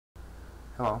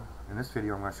Hello, in this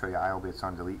video I'm going to show you Iobit's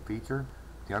Undelete feature.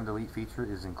 The Undelete feature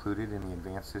is included in the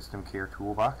Advanced System Care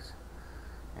Toolbox,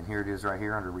 and here it is right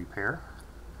here under Repair.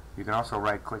 You can also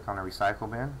right click on the recycle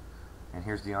bin, and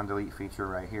here's the Undelete feature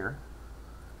right here.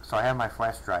 So I have my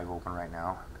flash drive open right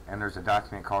now, and there's a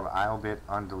document called Iobit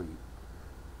Undelete,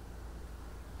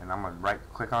 and I'm going to right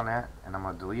click on that and I'm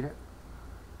going to delete it,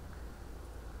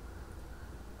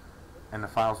 and the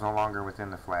file's no longer within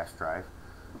the flash drive.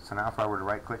 So now if I were to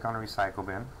right click on the recycle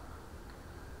bin,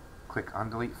 click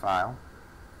Undelete File,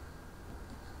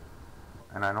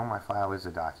 and I know my file is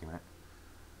a document,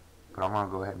 but I'm going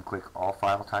to go ahead and click All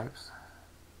File Types.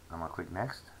 I'm going to click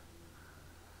Next,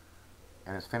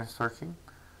 and it's finished searching.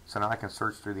 So now I can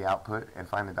search through the output and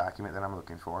find the document that I'm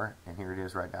looking for, and here it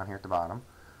is right down here at the bottom.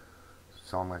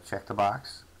 So I'm going to check the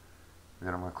box,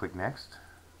 then I'm going to click Next.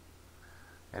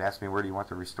 It asks me where do you want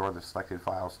to restore the selected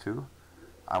files to.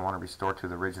 I want to restore to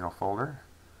the original folder,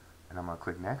 and I'm going to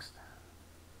click Next.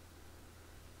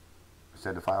 It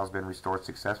said the file's been restored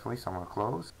successfully, so I'm going to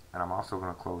close, and I'm also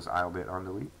going to close Iobit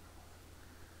Undelete.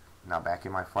 Now back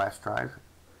in my flash drive,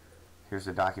 here's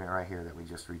the document right here that we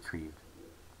just retrieved.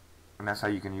 And that's how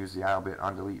you can use the Iobit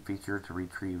Undelete feature to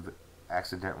retrieve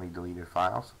accidentally deleted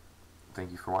files.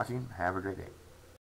 Thank you for watching. Have a great day.